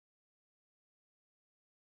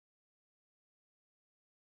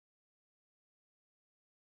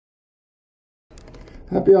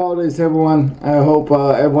Happy holidays, everyone. I hope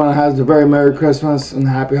everyone has a very Merry Christmas and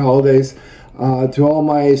Happy Holidays. To all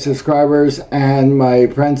my subscribers and my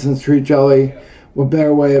friends in Street Jelly, what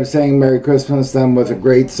better way of saying Merry Christmas than with a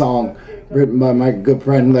great song written by my good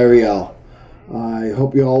friend Larry L. I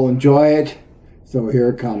hope you all enjoy it. So here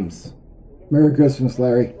it comes. Merry Christmas,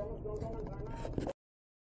 Larry.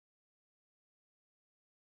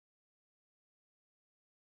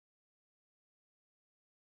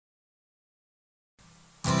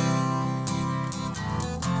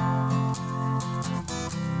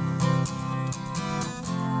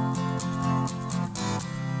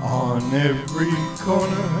 On every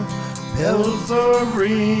corner, bells are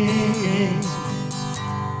ringing,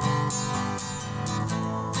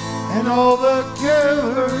 and all the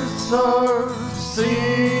carolers are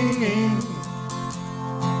singing.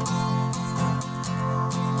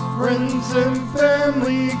 Friends and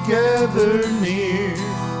family gather near.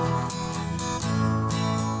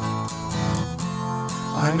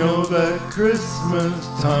 I know that Christmas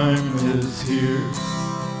time is here.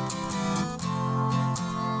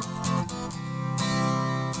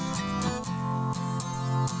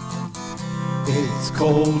 It's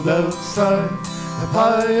cold outside, the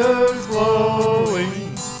fire's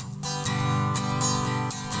glowing.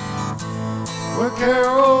 We're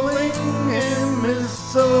caroling and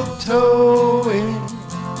mistletoeing,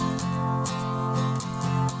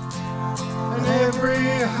 and every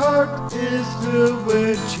heart is filled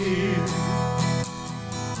with cheer.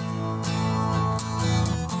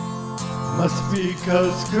 Must be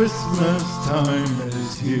 'cause Christmas time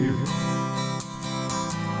is here.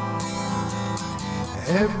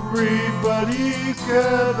 Everybody's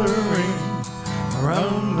gathering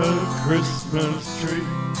around the Christmas tree.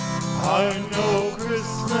 I know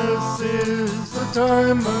Christmas is the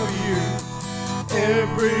time of year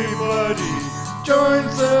everybody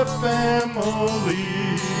joins the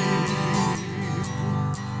family.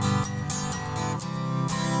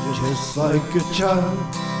 Just like a child,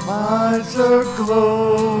 my eyes are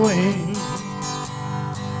glowing.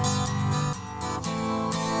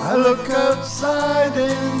 I look outside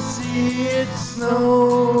and see it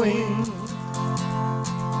snowing.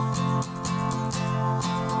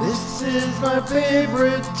 This is my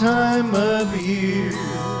favorite time of year.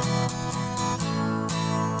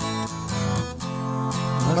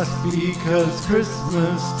 Must be 'cause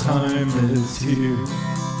Christmas time is here.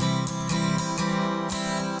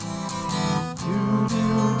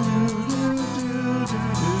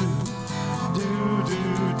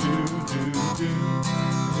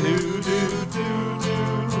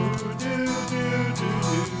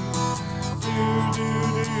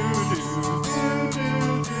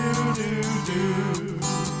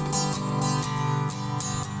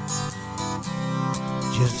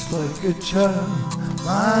 Just like a child,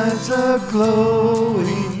 my eyes are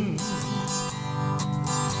glowing.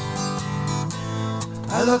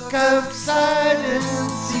 I look outside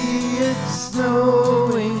and see it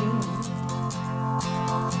snowing.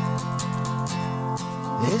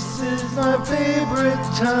 This is my favorite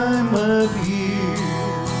time of year.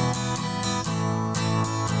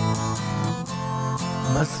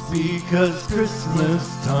 Must be 'cause Christmas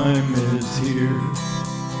time is here.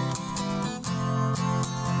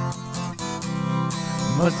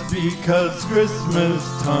 Must be 'cause Christmas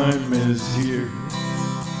time is here.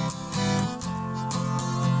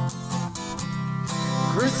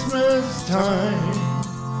 Christmas time,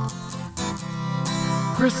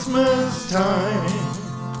 Christmas time,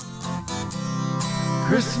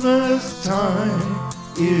 Christmas time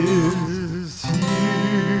is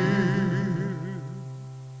here.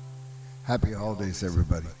 Happy holidays,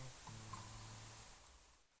 everybody.